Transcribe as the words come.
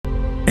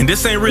And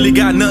this ain't really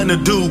got nothing to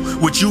do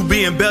with you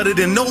being better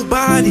than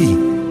nobody.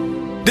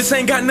 This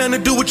ain't got nothing to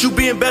do with you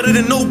being better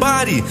than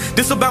nobody.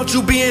 This about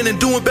you being and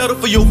doing better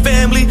for your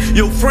family,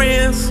 your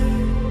friends.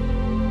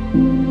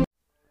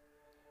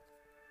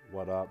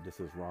 What up? This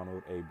is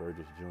Ronald A.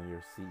 Burgess Jr.,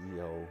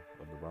 CEO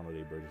of the Ronald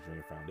A. Burgess Jr.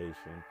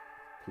 Foundation.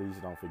 Please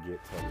don't forget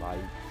to like,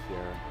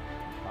 share,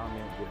 and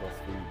comment, give us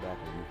feedback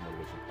on Youth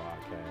Motivation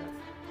Podcast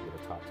with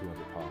a top 200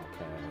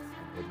 podcasts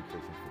and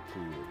education for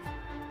kids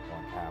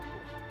on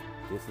Apple.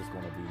 This is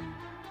going to be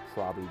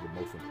probably the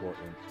most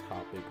important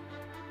topic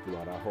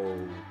throughout our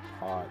whole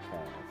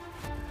podcast.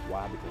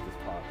 Why? Because this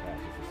podcast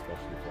is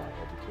especially for our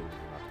educators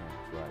and our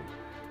parents, right?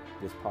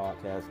 This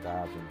podcast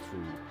dives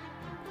into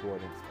the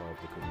importance of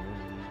the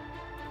community,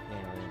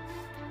 parents,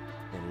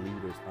 and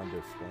leaders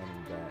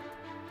understanding that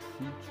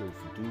teachers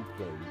do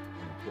play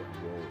an important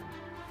role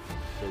in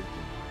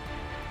shaping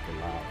the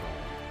lives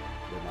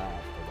of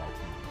our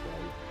teens,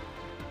 right?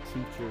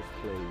 Teachers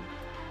play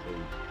a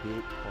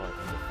big part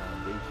in the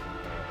foundation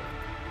of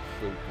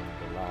shaping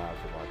the lives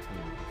of our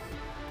teens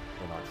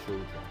and our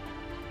children.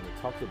 And it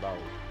talks about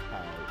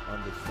how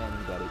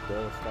understanding that it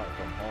does start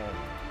from home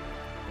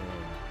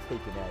and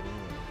taking that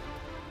in,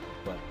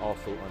 but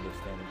also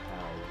understanding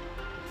how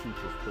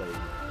teachers play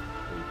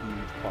a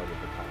huge part of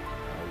the pie,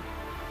 right?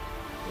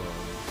 And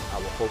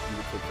I will hope you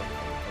will take something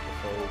from this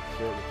episode,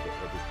 share with your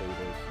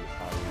educators, your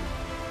colleagues,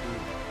 your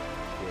students,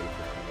 share with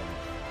your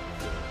friends,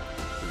 and your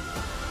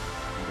students.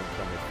 You didn't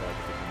come this far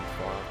because you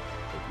far,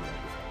 but you know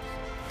this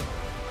episode.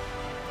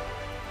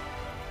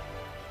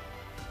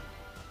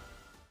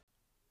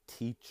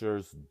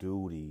 Teachers'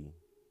 duty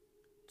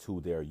to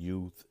their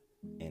youth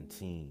and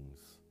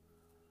teens.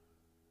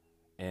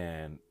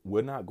 And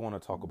we're not going to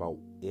talk about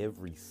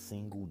every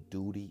single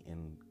duty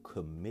and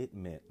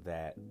commitment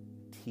that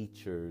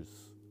teachers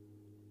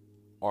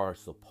are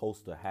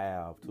supposed to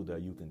have to their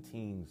youth and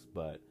teens,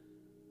 but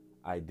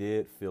I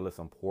did feel it's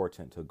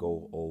important to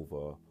go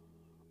over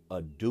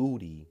a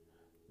duty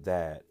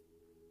that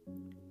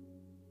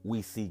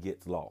we see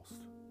gets lost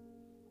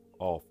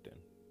often.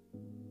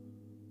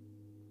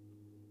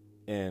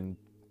 And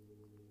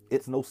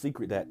it's no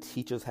secret that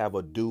teachers have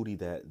a duty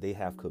that they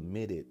have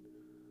committed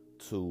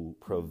to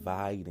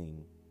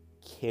providing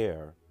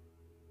care,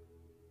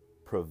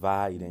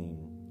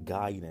 providing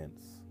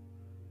guidance,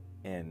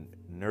 and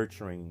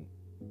nurturing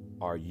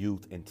our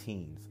youth and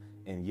teens.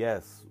 And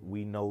yes,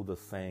 we know the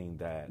saying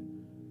that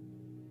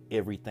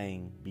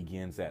everything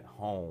begins at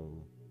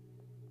home.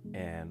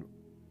 And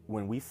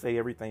when we say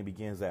everything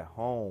begins at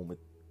home,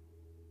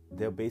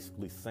 they're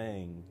basically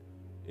saying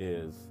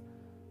is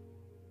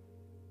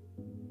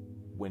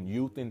when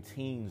youth and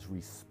teens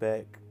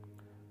respect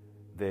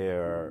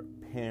their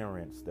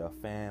parents, their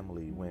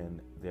family,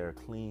 when they're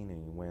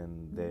cleaning,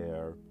 when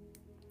they're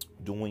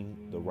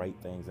doing the right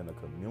things in the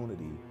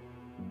community,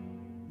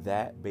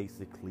 that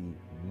basically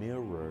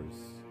mirrors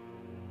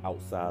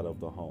outside of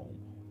the home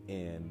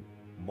and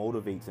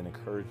motivates and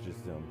encourages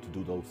them to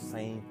do those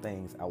same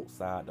things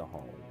outside the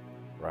home,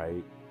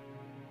 right?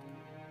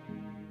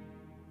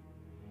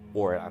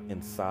 Or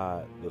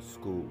inside the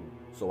school.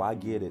 So I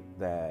get it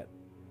that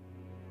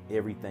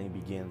everything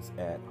begins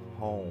at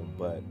home,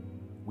 but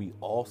we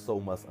also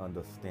must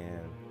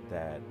understand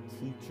that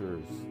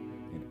teachers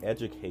and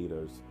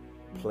educators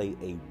play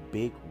a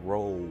big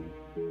role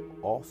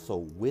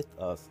also with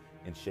us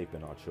in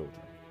shaping our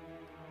children.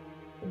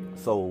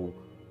 So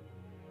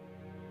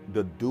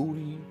the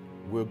duty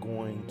we're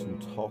going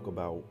to talk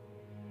about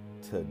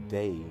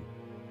today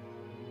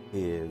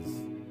is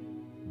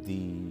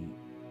the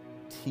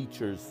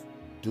teacher's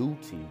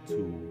duty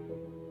to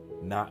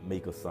not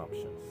make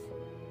assumptions.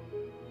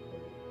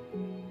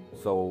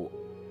 So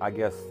I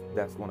guess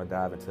that's going to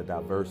dive into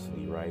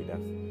diversity, right?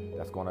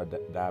 That's going to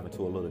dive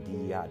into a little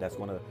DEI. That's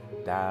going to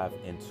dive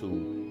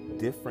into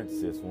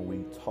differences when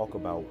we talk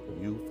about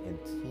youth and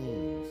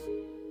teens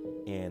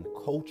and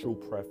cultural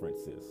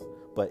preferences.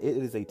 But it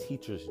is a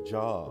teacher's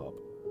job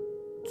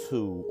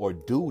to, or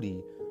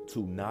duty,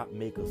 to not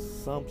make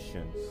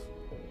assumptions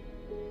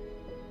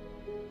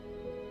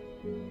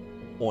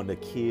on the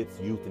kids,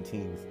 youth, and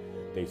teens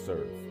they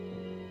serve.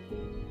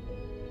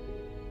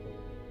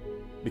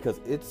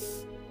 Because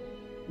it's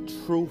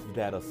truth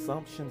that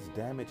assumptions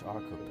damage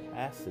our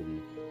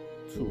capacity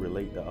to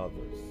relate to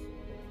others.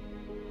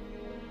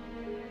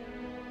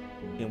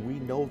 And we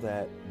know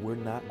that we're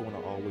not going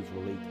to always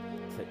relate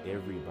to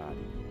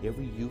everybody.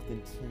 Every youth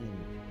and teen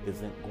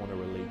isn't going to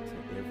relate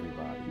to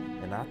everybody.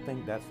 And I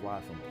think that's why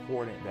it's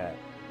important that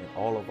in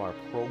all of our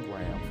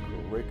programs,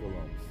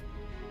 curriculums,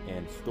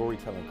 and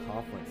storytelling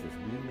conferences,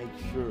 we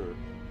make sure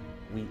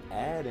we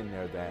add in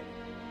there that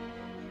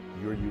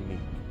you're unique.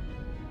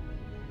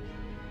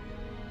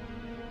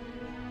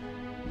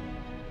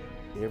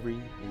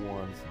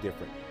 Everyone's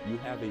different. You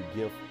have a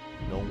gift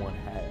no one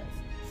has.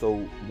 So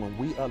when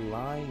we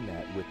align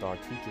that with our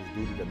teacher's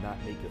duty to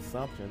not make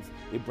assumptions,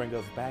 it brings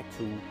us back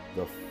to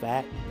the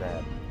fact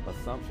that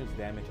assumptions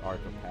damage our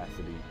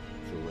capacity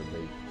to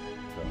relate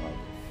to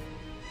others.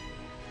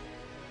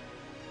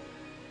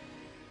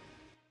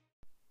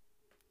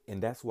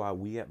 And that's why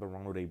we at the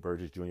Ronald A.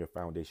 Burgess Jr.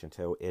 Foundation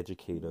tell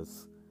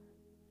educators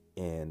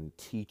and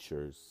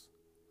teachers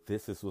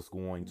this is what's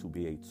going to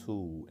be a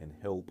tool and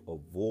help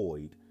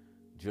avoid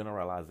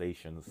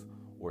generalizations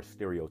or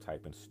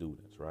stereotyping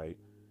students, right?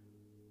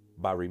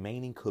 By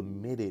remaining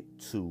committed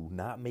to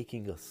not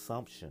making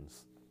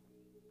assumptions,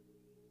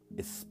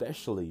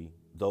 especially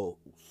those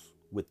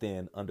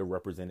within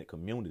underrepresented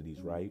communities,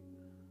 right?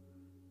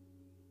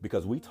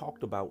 Because we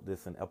talked about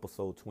this in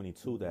episode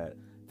 22 that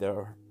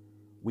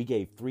we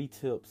gave 3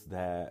 tips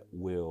that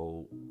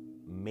will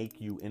make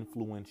you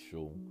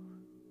influential,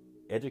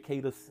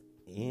 educators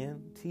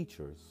and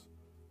teachers,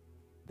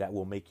 that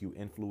will make you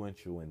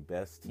influential in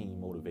best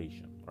team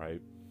motivation,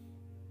 right?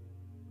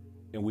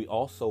 And we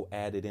also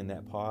added in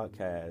that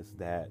podcast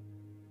that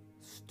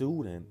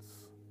students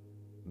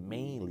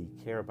mainly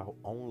care about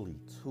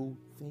only 2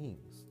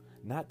 things.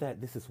 Not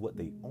that this is what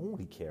they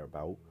only care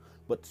about,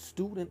 but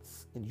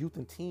students and youth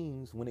and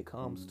teens, when it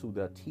comes to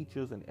the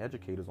teachers and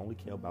educators, only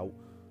care about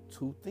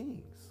 2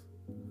 things.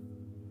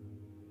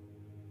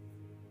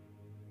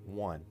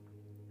 1,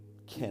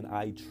 can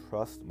I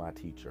trust my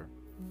teacher?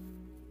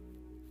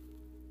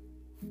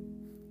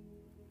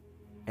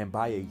 And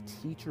by a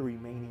teacher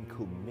remaining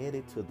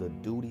committed to the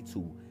duty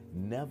to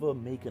never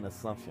make an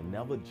assumption,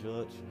 never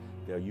judge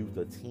their youth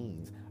or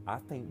teens, I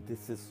think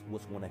this is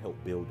what's going to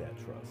help build that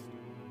trust.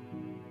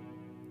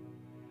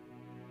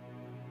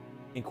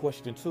 In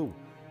question 2,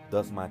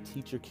 does my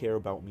teacher care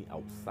about me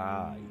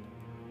outside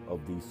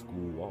of these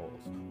school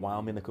walls, while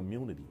I'm in the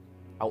community,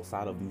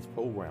 outside of these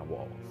program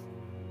walls?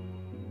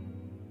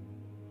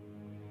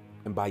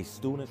 And by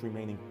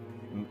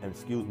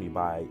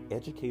by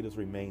educators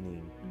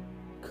remaining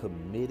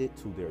committed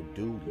to their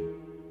duty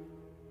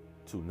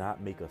to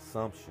not make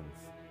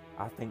assumptions,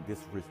 I think this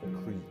will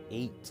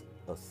create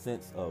a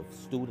sense of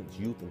students,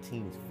 youth, and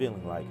teens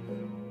feeling like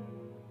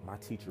my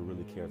teacher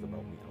really cares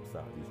about me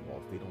outside these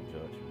walls. They don't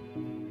judge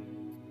me.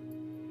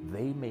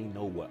 They may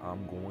know what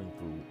I'm going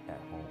through at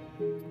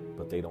home,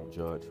 but they don't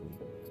judge me.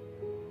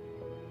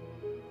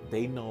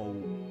 They know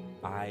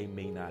I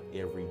may not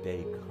every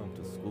day come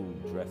to school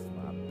dressed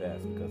my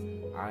best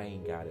because I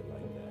ain't got it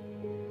like that.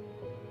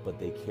 But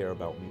they care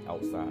about me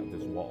outside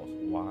these walls.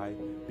 Why?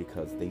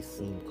 Because they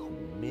seem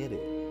committed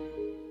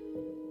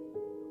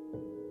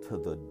to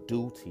the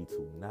duty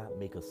to not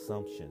make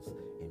assumptions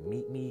and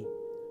meet me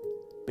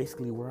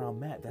basically where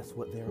I'm at. That's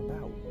what they're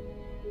about.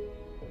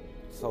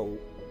 So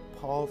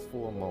pause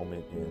for a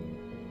moment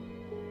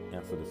and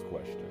answer this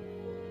question.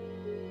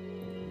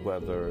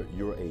 Whether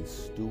you're a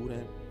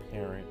student,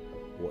 parent,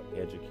 or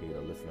educator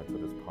listening to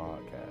this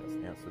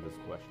podcast, answer this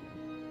question.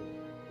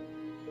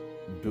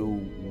 Do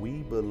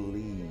we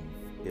believe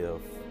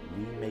if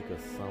we make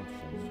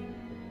assumptions,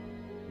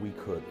 we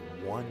could,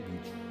 1, be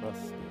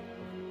trusted,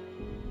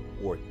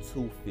 or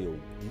 2, feel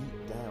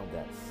deep down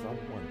that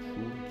someone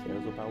truly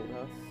cares about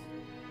us?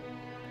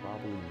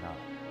 Probably not.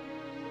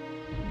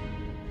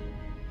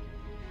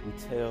 We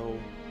tell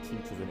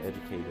teachers and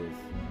educators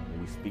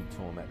when we speak to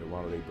them at the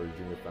Ronald A. Burgess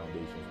Jr.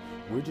 Foundation,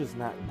 we're just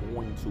not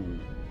going to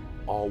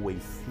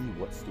always see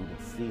what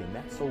students see, and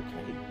that's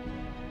okay.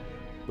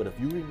 But if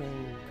you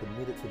remain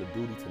committed to the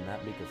duty to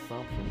not make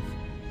assumptions,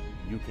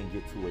 you can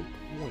get to a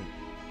point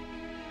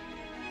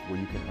where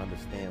you can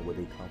understand where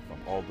they come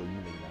from, although you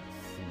may not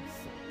see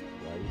something,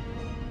 right?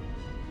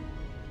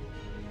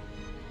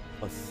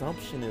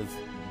 Assumption is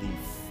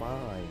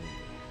defined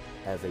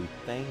as a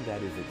thing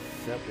that is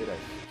accepted as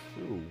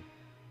true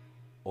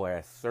or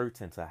as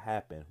certain to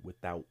happen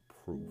without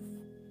proof.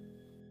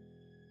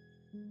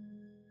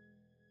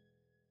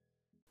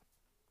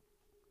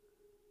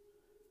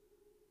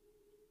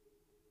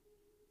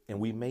 And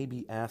we may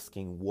be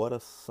asking, what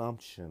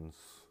assumptions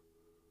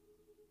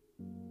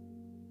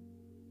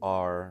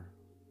are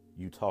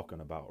you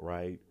talking about,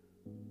 right?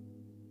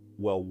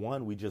 Well,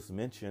 1, we just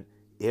mentioned,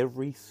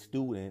 every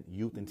student,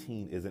 youth, and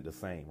teen isn't the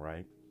same,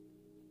 right?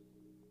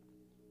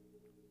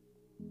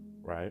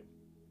 Right?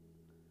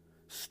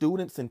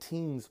 Students and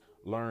teens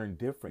learn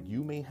different.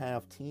 You may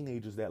have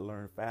teenagers that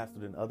learn faster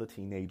than other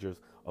teenagers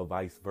or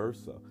vice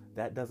versa.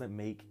 That doesn't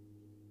make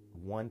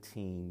one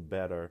teen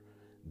better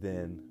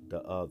than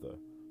the other.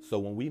 So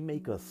when we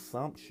make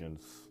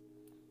assumptions,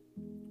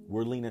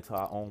 we're leaning to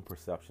our own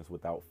perceptions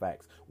without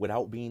facts,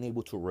 without being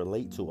able to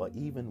relate to, or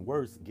even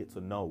worse, get to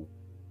know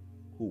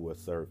who we're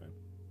serving.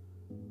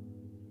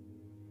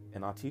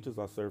 And our teachers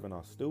are serving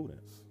our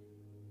students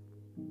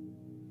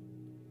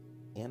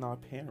and our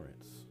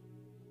parents.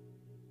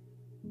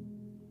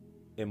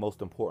 And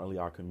most importantly,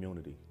 our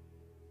community.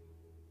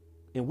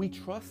 And we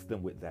trust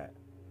them with that.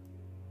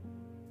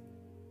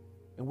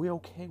 And we're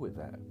okay with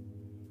that.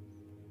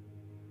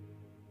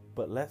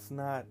 But let's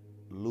not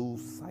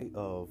lose sight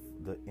of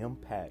the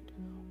impact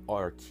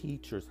our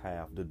teachers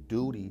have, the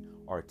duty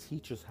our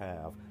teachers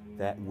have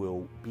that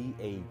will be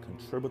a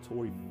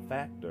contributory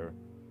factor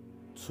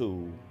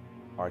to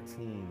our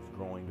teens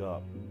growing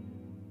up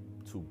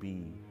to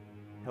be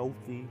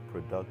healthy,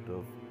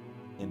 productive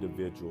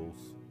individuals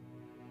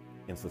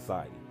in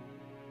society.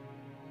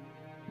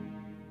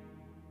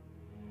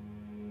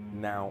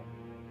 Now,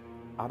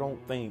 I don't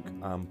think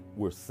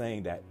we're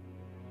saying that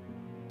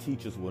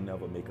teachers will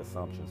never make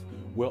assumptions.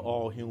 We're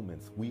all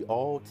humans. We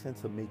all tend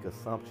to make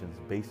assumptions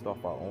based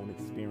off our own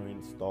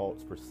experience,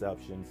 thoughts,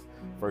 perceptions,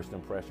 first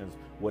impressions,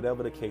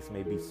 whatever the case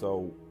may be.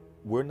 So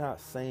we're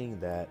not saying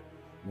that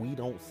we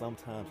don't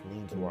sometimes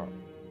lean to our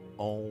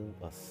own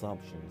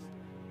assumptions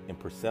and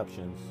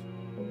perceptions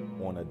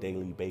on a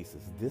daily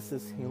basis. This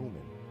is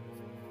human.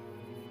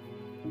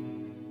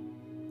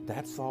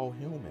 That's all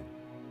human.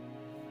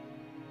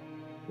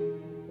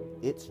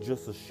 It's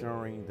just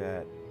assuring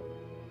that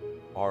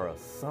our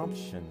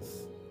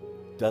assumptions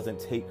doesn't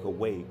take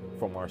away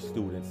from our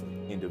students'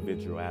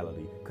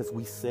 individuality. Because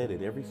we said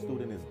it, every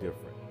student is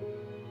different.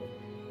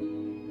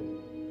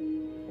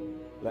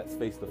 Let's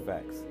face the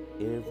facts.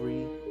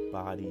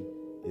 Everybody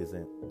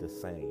isn't the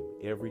same.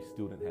 Every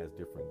student has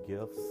different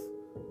gifts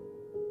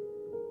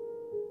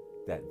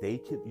that they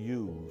could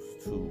use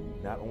to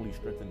not only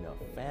strengthen their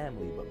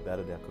family, but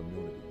better their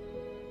community.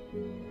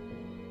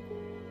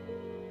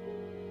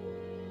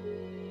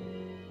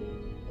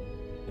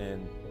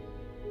 And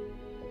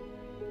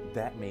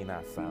that may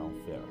not sound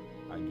fair.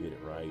 I get it,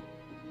 right?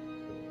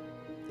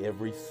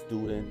 Every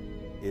student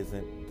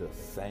isn't the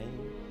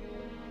same.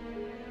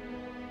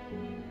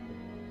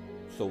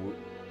 So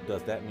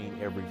does that mean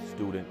every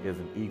student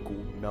isn't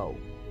equal? No.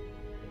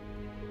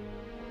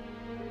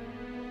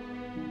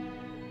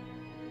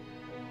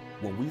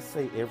 When we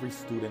say every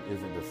student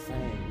isn't the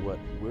same, what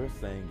we're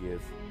saying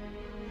is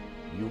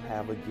you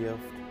have a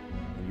gift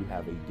and you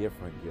have a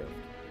different gift.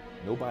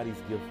 Nobody's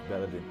gift is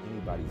better than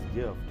anybody's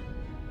gift,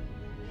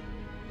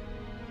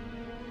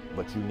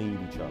 but you need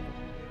each other.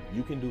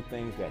 You can do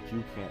things that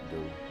you can't do,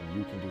 and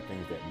you can do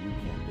things that you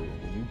can't do.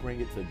 When you bring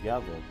it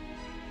together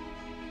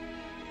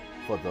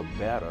for the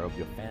better of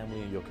your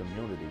family and your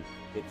community,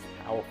 it's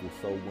powerful.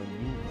 So when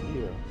you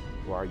hear,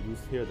 or our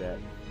youth hear that,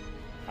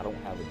 I don't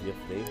have a gift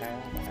they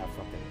have, I have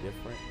something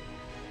different,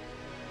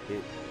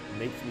 it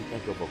makes me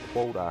think of a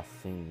quote I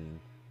seen,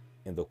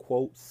 and the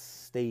quote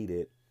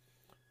stated,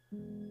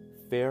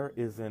 fair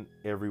isn't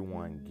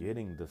everyone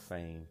getting the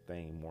same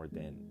thing more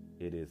than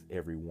it is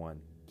everyone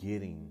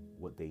getting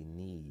what they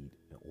need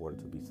in order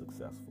to be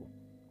successful.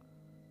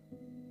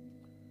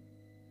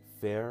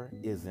 Fair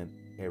isn't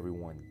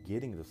everyone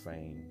getting the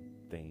same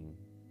thing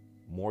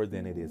more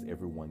than it is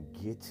everyone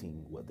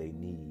getting what they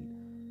need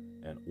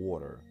in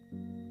order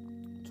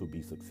to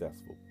be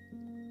successful.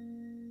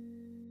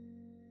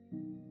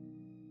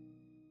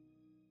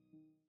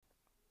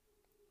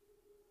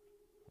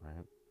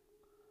 Right?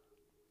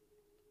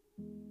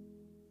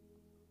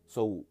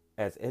 So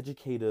as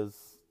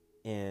educators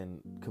and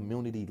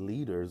community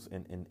leaders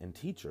and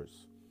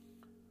teachers,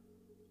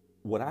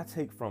 what I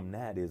take from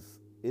that is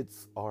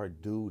it's our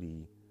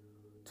duty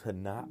to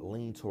not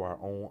lean to our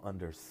own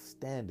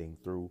understanding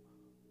through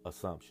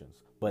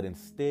assumptions, but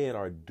instead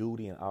our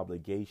duty and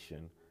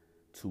obligation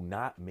to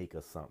not make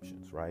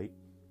assumptions, right?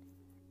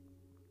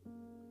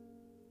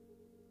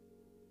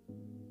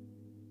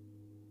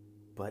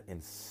 But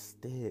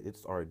instead,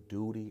 it's our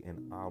duty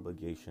and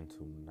obligation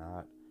to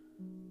not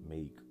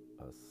make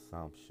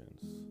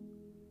assumptions.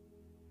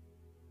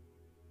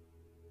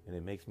 And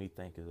it makes me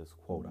think of this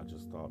quote I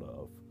just thought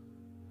of.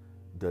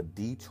 The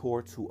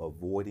detour to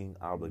avoiding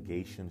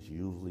obligations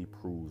usually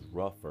proves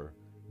rougher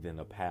than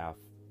the path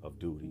of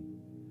duty.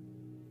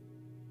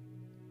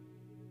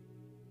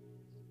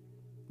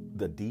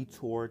 The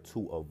detour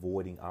to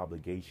avoiding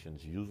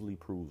obligations usually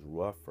proves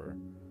rougher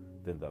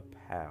than the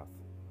path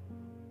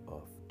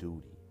of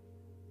duty.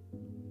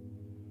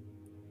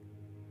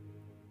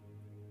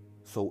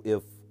 So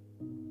if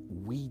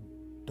we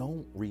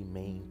don't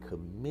remain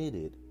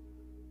committed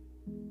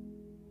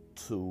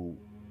to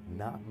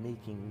not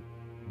making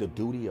the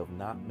duty of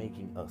not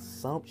making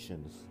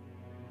assumptions,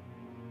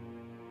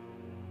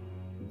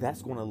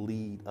 that's going to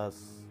lead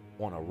us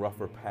on a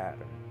rougher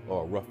pattern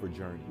or a rougher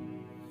journey.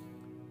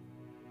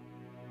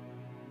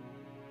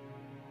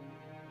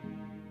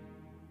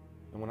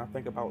 And when I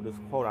think about this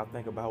quote, I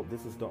think about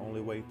this is the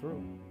only way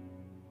through.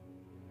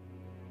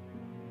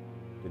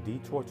 The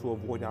detour to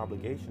avoid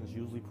obligations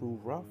usually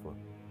prove rougher.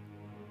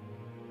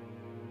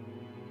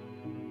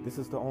 This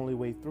is the only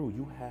way through.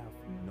 You have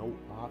no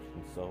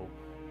option. So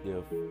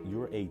if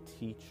you're a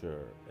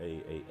teacher,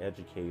 a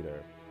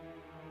educator,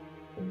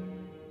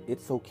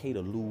 it's okay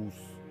to lose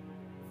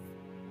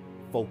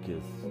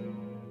focus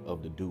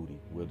of the duty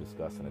we're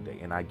discussing today.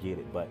 And I get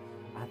it, but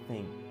I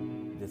think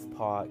this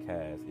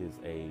podcast is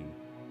a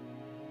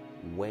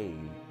way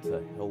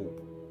to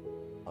help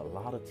a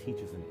lot of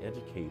teachers and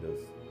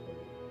educators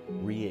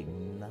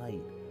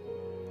reignite,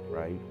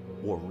 right?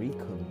 Or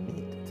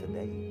recommit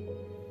today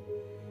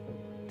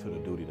to the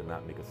duty to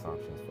not make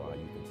assumptions for our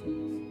youth and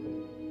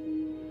teens.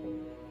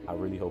 I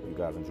really hope you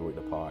guys enjoyed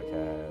the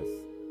podcast.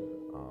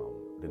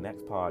 The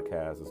next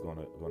podcast is going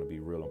to be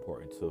real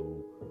important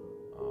too.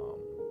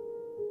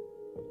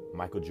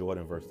 Michael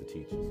Jordan versus the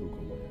teachers, who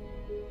can win,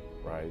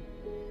 right?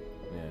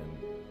 And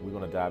we're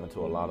going to dive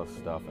into a lot of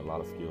stuff and a lot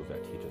of skills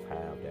that teachers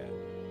have that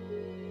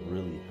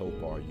really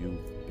help our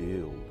youth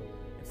build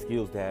and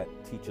skills that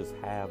teachers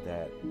have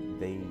that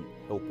they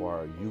help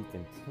our youth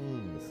and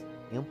teens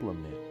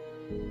implement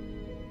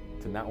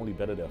to not only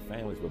better their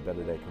families, but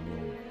better their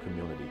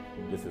community.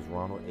 This is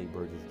Ronald A.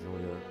 Burgess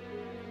Jr.,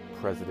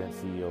 President,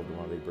 CEO of the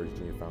Ronald A. Burgess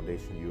Jr.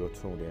 Foundation. You are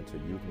tuned into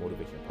Youth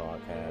Motivation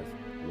Podcast.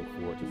 Look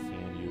forward to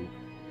seeing you.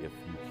 If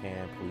you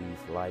can,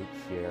 please like,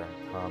 share,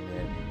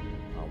 comment.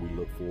 We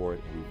look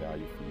forward and we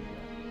value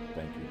feedback.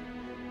 Thank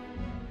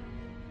you.